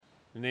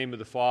In the name of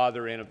the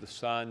Father, and of the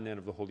Son, and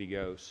of the Holy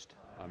Ghost.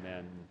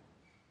 Amen.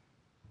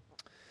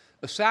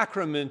 A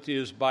sacrament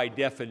is, by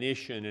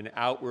definition, an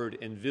outward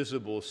and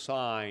visible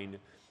sign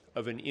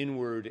of an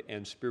inward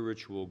and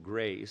spiritual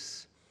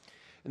grace.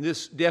 And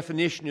this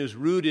definition is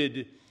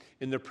rooted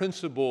in the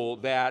principle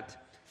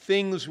that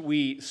things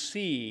we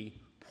see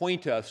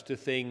point us to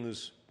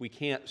things we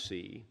can't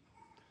see.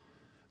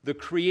 The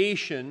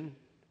creation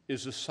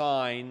is a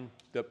sign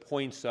that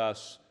points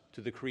us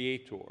to the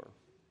Creator.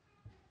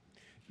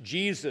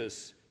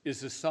 Jesus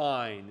is a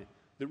sign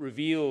that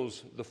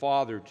reveals the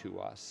Father to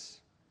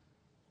us.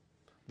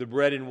 The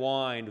bread and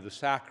wine of the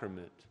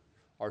sacrament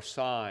are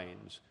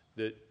signs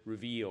that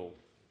reveal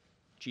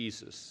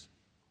Jesus.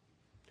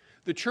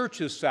 The church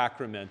is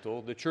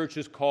sacramental. The church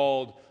is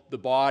called the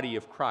body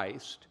of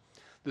Christ,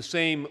 the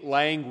same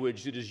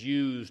language that is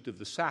used of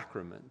the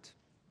sacrament.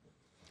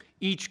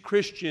 Each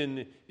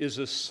Christian is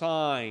a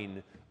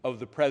sign of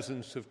the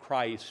presence of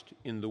Christ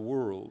in the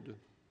world.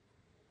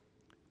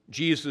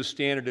 Jesus'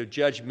 standard of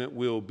judgment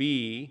will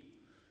be,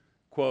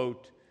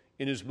 quote,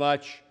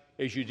 "Inasmuch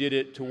as you did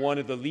it to one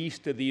of the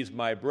least of these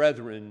my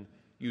brethren,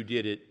 you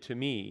did it to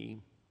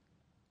me."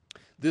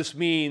 This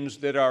means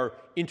that our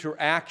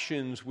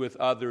interactions with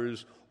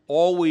others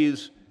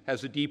always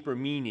has a deeper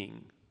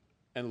meaning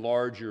and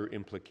larger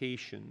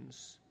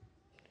implications.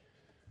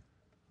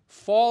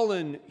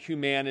 Fallen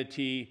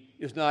humanity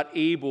is not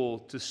able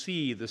to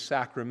see the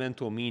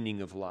sacramental meaning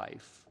of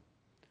life.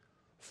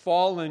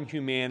 Fallen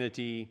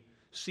humanity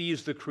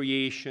sees the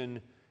creation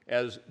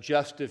as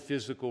just a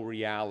physical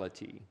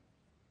reality,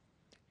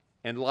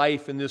 and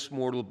life in this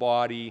mortal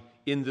body,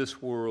 in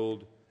this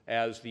world,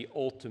 as the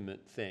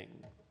ultimate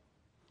thing.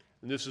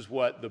 And this is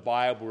what the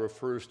Bible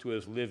refers to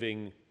as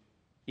living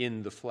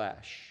in the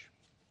flesh.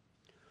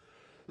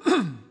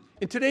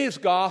 In today's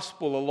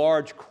gospel, a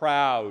large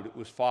crowd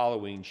was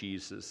following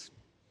Jesus.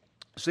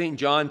 St.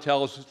 John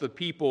tells us the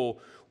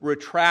people were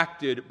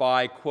attracted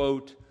by,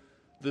 quote,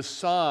 "the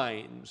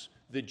signs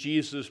that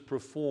Jesus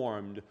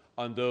performed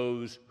on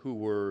those who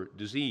were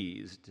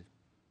diseased."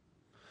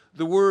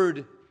 The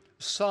word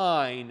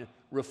sign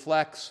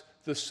reflects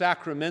the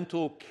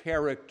sacramental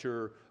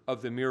character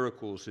of the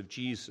miracles of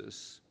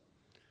Jesus.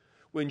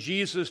 When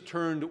Jesus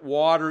turned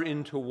water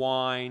into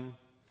wine,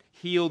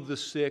 healed the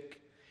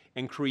sick,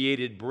 and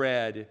created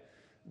bread,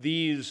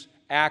 these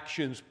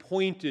actions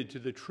pointed to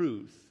the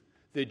truth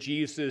that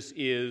Jesus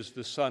is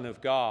the Son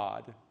of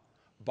God,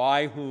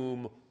 by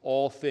whom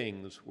all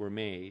things were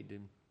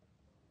made.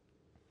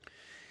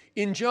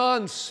 In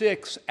John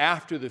 6,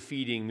 after the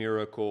feeding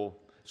miracle,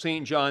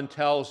 St. John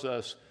tells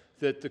us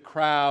that the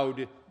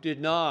crowd did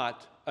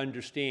not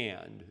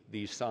understand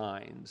these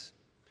signs.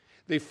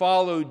 They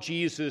followed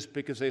Jesus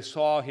because they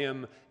saw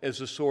him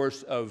as a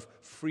source of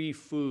free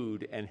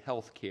food and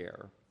health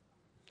care.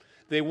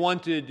 They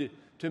wanted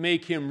to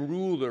make him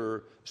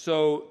ruler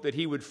so that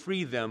he would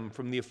free them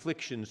from the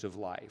afflictions of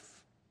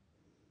life.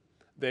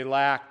 They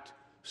lacked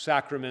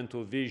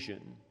sacramental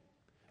vision,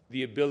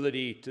 the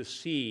ability to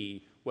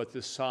see what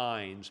the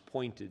signs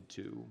pointed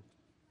to.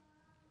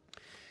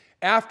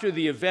 After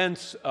the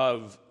events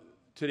of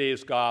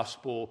today's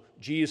gospel,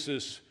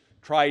 Jesus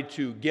tried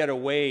to get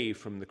away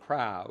from the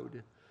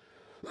crowd.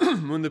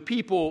 When the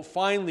people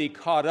finally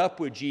caught up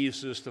with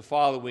Jesus the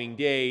following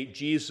day,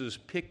 Jesus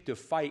picked a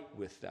fight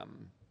with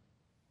them.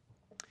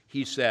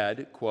 He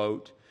said,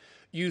 quote,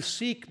 "You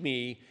seek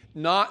me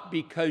not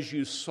because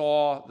you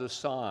saw the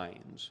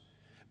signs,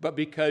 but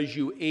because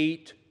you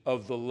ate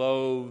of the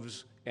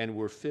loaves and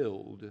were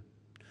filled.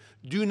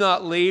 Do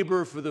not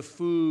labor for the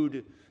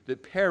food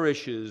that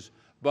perishes,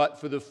 but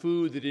for the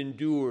food that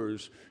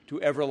endures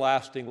to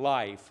everlasting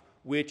life,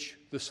 which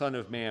the Son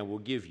of Man will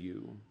give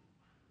you."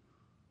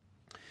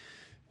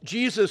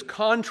 Jesus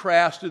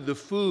contrasted the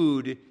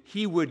food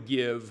he would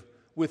give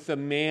with the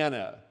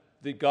manna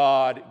that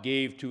God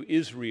gave to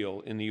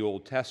Israel in the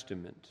Old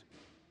Testament.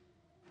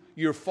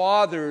 "Your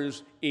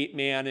fathers ate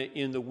manna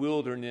in the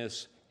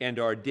wilderness and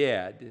are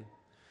dead.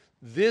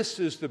 This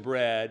is the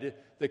bread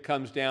that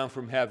comes down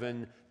from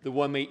heaven, that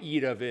one may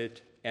eat of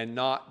it and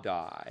not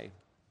die."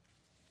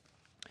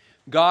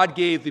 God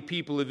gave the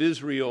people of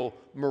Israel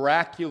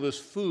miraculous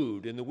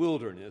food in the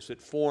wilderness.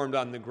 It formed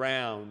on the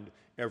ground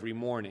every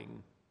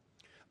morning.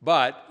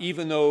 But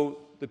even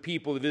though the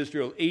people of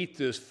Israel ate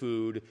this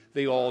food,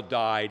 they all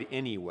died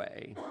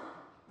anyway.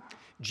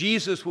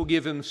 Jesus will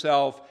give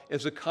himself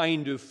as a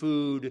kind of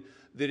food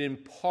that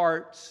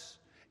imparts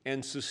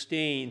and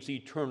sustains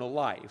eternal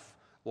life,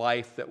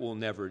 life that will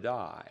never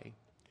die.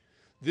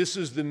 This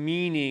is the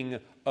meaning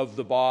of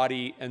the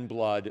body and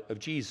blood of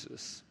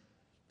Jesus.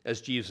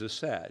 As Jesus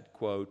said,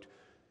 quote,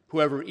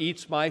 "Whoever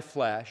eats my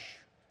flesh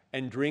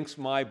and drinks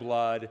my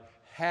blood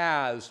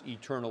has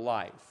eternal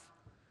life,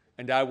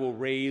 and I will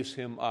raise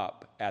him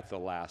up at the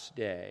last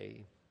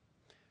day."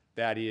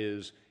 That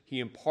is, he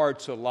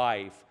imparts a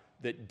life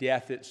that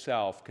death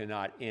itself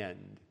cannot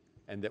end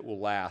and that will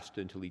last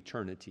until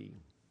eternity.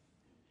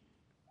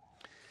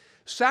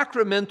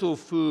 Sacramental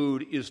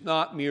food is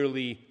not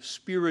merely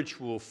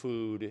spiritual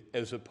food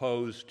as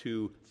opposed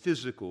to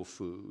physical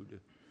food.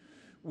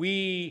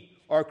 We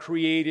are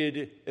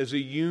created as a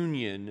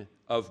union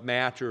of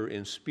matter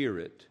and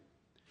spirit.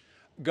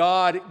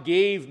 God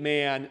gave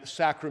man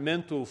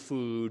sacramental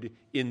food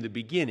in the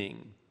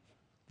beginning,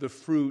 the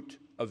fruit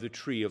of the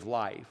tree of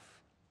life.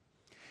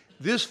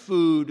 This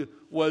food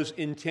was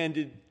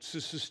intended to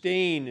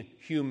sustain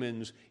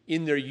humans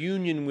in their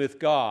union with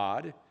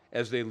God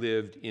as they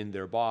lived in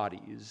their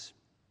bodies.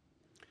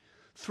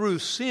 Through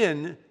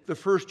sin, the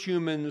first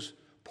humans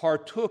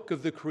partook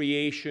of the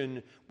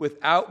creation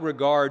without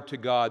regard to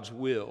God's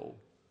will,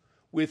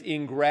 with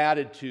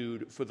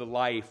ingratitude for the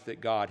life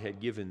that God had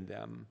given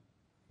them.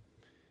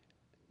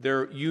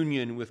 Their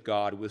union with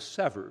God was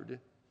severed,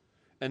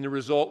 and the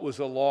result was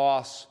a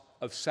loss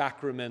of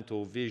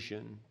sacramental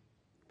vision.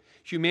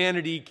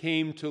 Humanity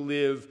came to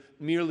live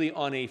merely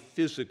on a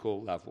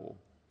physical level.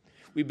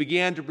 We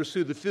began to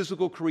pursue the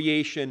physical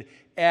creation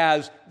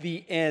as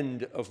the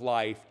end of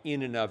life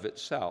in and of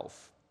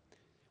itself.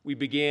 We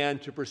began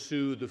to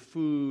pursue the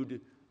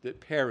food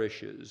that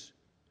perishes.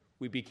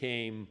 We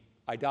became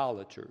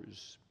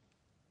idolaters.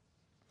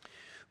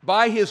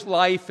 By his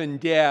life and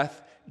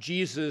death,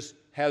 Jesus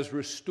has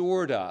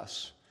restored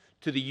us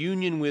to the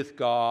union with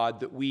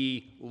God that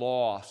we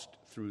lost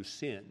through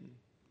sin.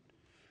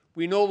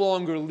 We no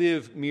longer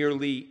live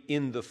merely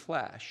in the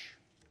flesh.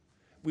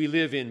 We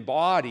live in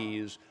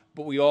bodies,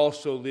 but we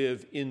also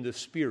live in the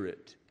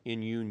Spirit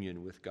in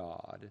union with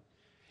God.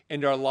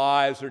 And our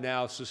lives are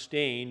now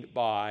sustained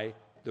by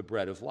the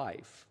bread of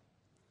life.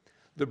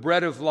 The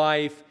bread of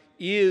life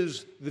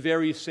is the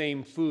very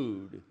same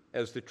food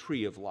as the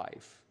tree of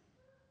life.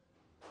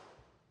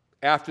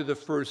 After the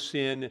first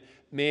sin,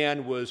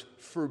 man was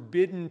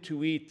forbidden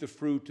to eat the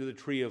fruit of the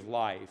tree of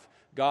life.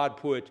 God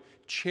put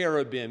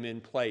cherubim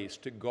in place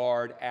to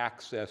guard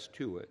access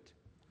to it.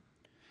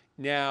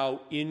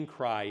 Now, in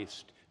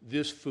Christ,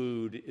 this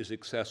food is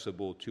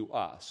accessible to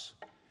us.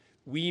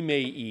 We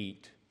may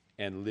eat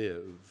and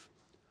live.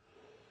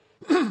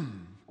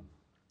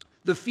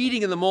 The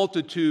feeding of the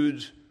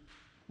multitudes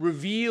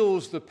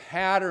reveals the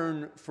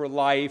pattern for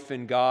life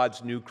in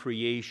God's new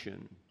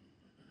creation.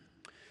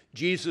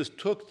 Jesus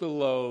took the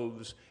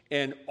loaves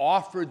and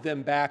offered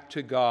them back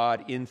to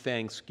God in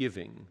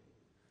thanksgiving.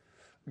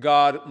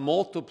 God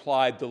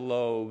multiplied the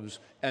loaves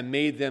and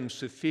made them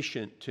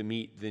sufficient to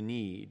meet the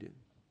need.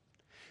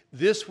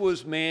 This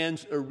was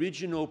man's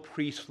original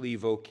priestly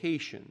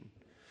vocation,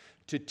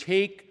 to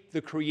take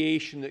the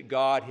creation that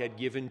God had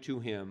given to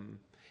him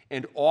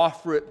and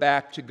offer it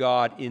back to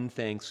God in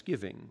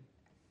thanksgiving.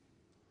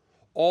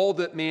 All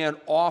that man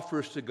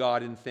offers to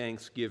God in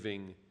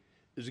thanksgiving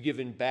is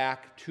given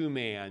back to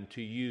man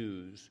to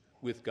use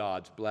with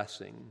God's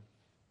blessing.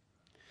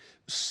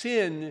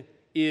 Sin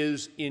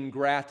is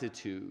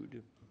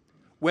ingratitude.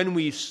 When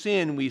we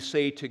sin, we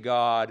say to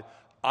God,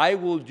 I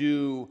will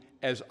do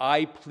as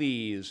I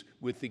please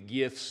with the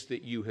gifts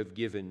that you have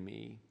given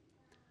me.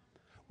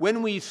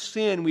 When we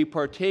sin, we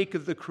partake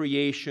of the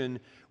creation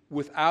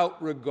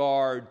without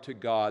regard to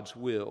God's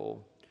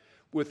will,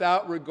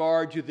 without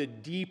regard to the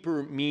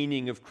deeper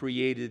meaning of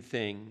created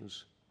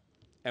things,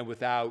 and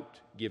without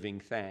giving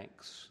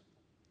thanks.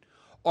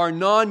 Our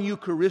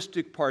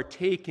non-Eucharistic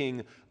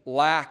partaking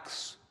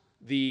lacks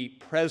the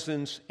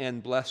presence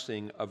and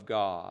blessing of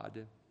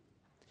God.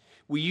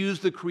 We use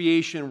the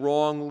creation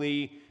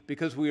wrongly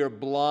because we are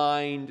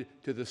blind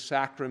to the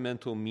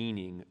sacramental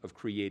meaning of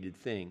created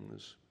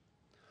things.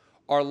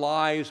 Our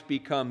lives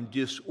become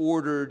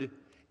disordered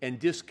and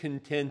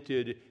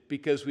discontented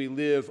because we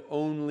live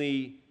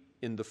only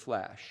in the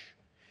flesh.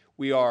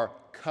 We are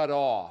cut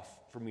off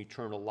from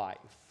eternal life.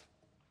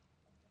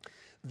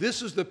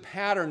 This is the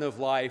pattern of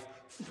life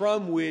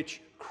from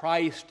which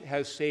Christ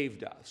has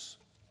saved us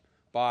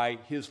by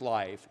his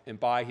life and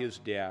by his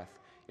death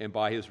and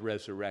by his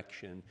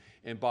resurrection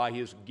and by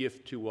his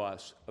gift to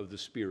us of the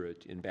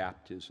Spirit in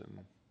baptism.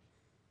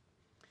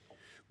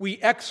 We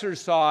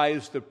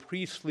exercise the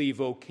priestly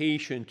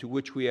vocation to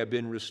which we have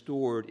been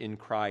restored in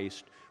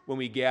Christ when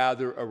we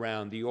gather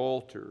around the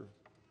altar.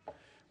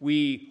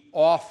 We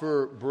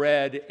offer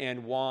bread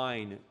and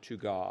wine to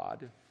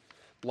God.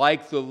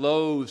 Like the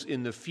loaves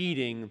in the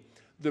feeding,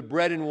 the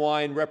bread and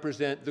wine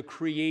represent the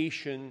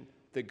creation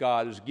that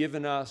God has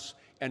given us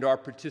and our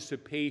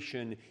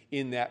participation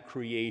in that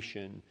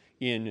creation,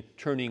 in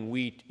turning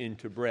wheat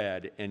into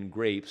bread and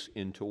grapes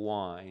into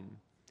wine.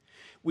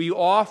 We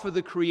offer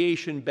the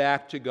creation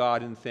back to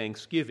God in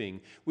thanksgiving.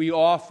 We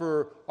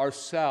offer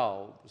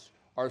ourselves,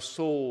 our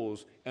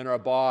souls, and our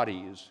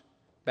bodies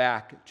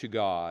back to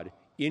God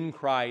in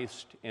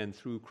Christ and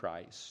through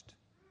Christ.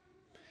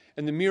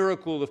 And the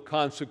miracle of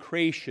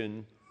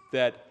consecration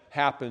that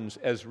happens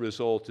as a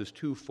result is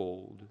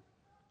twofold.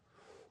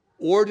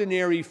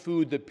 Ordinary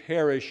food that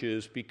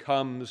perishes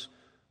becomes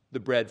the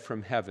bread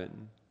from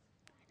heaven,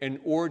 and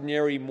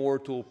ordinary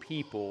mortal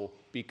people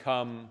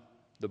become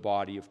the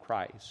body of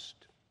Christ.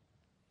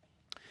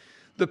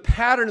 The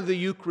pattern of the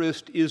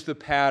Eucharist is the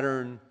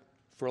pattern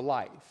for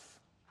life.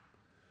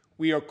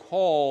 We are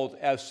called,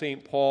 as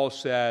St. Paul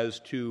says,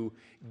 to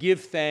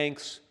give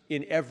thanks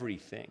in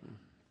everything.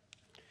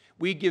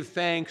 We give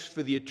thanks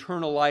for the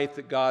eternal life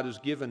that God has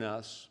given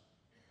us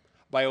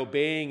by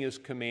obeying his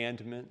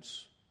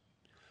commandments,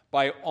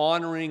 by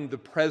honoring the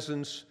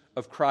presence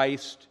of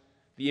Christ,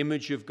 the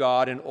image of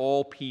God in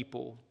all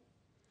people,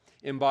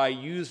 and by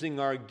using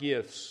our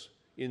gifts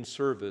in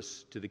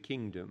service to the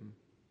kingdom.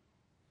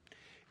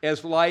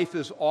 As life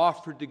is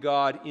offered to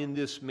God in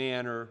this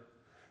manner,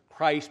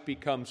 Christ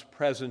becomes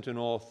present in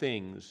all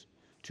things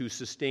to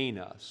sustain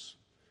us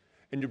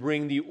and to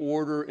bring the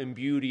order and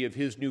beauty of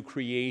his new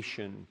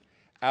creation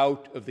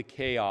out of the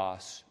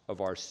chaos of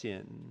our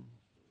sin.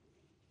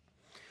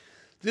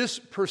 This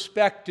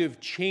perspective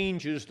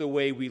changes the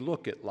way we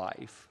look at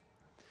life.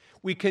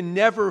 We can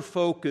never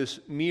focus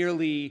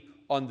merely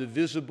on the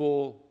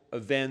visible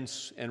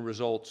events and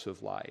results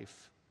of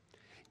life.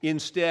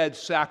 Instead,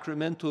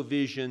 sacramental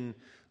vision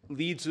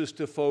leads us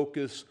to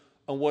focus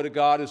on what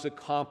God is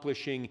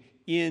accomplishing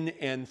in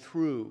and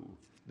through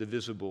the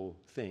visible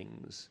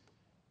things.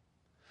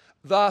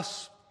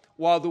 Thus,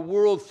 while the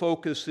world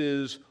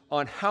focuses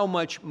on how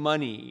much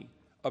money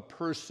a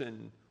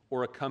person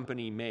or a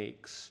company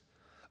makes,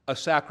 a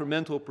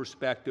sacramental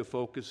perspective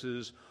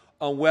focuses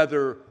on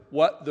whether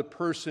what the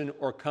person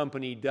or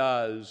company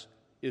does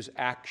is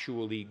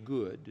actually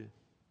good.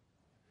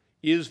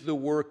 Is the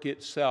work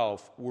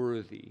itself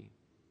worthy?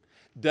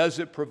 Does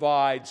it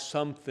provide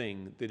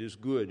something that is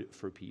good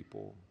for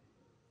people?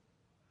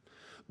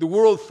 The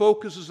world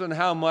focuses on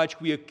how much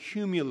we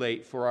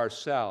accumulate for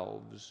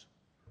ourselves.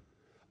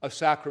 A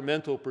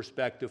sacramental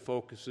perspective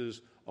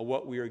focuses on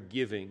what we are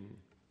giving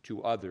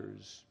to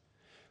others.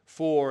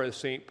 For, as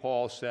St.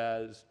 Paul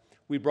says,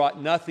 we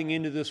brought nothing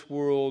into this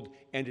world,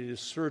 and it is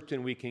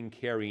certain we can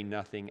carry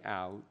nothing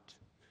out.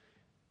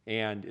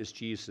 And as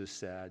Jesus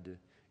said,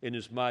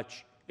 inasmuch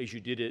as you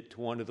did it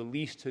to one of the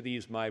least of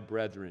these, my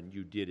brethren,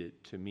 you did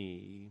it to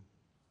me.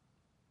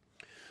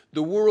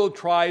 The world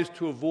tries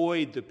to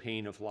avoid the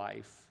pain of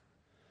life.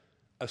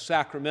 A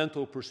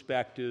sacramental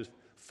perspective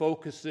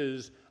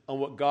focuses on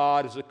what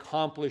God is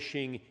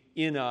accomplishing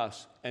in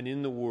us and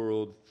in the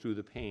world through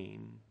the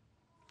pain.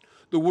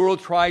 The world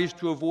tries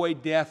to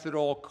avoid death at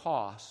all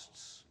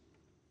costs.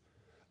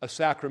 A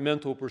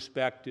sacramental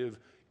perspective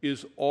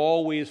is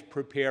always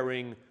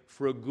preparing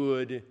for a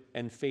good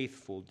and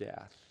faithful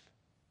death.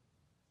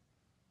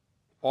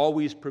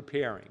 Always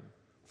preparing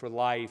for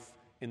life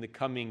in the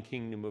coming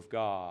kingdom of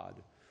God,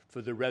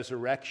 for the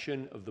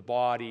resurrection of the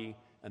body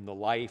and the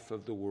life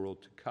of the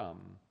world to come.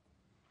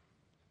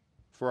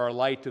 For our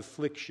light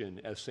affliction,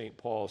 as St.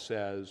 Paul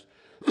says,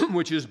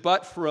 which is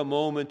but for a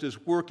moment,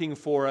 is working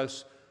for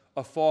us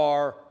a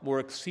far more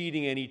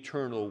exceeding and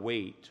eternal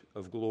weight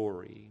of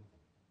glory.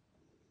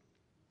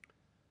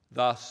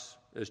 Thus,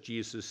 as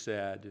Jesus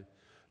said,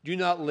 do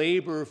not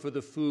labor for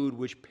the food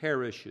which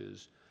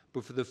perishes,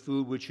 but for the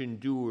food which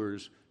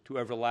endures to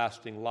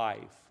everlasting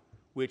life,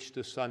 which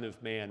the Son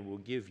of Man will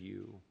give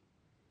you.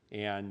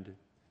 And,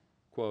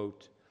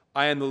 quote,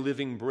 I am the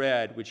living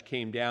bread which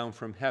came down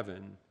from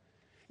heaven.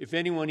 If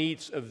anyone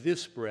eats of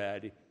this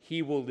bread,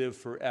 he will live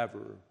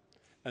forever.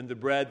 And the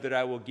bread that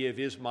I will give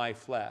is my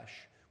flesh,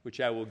 which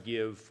I will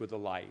give for the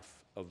life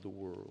of the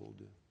world.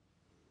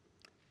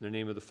 In the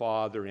name of the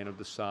Father, and of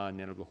the Son,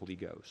 and of the Holy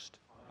Ghost.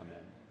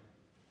 Amen.